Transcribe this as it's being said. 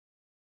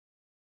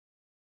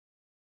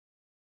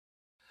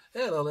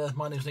Hello there,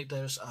 my name is Nick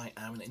Davis. I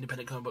am an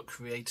independent comic book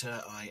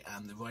creator. I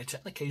am the writer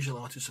and occasional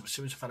artist of a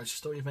series of fantasy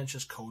story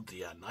adventures called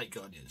the Night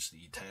Guardians,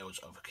 the tales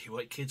of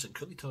heroic kids and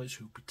cuddly toys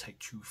who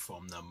protect you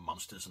from the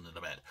monsters under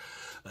the bed.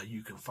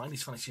 You can find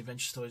these fantasy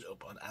adventure stories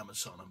up on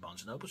Amazon and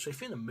Barnes & Noble, so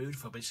if you're in the mood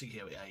for basically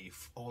a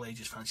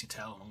all-ages fantasy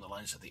tale along the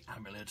lines of the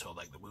Amulet or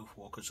like the Wolf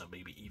Walkers or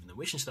maybe even the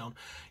Wishing Stone,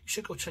 you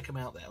should go check them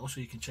out there.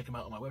 Also, you can check them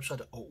out on my website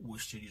at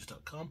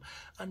altwoodstudios.com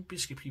and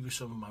basically preview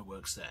some of my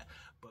works there.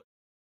 But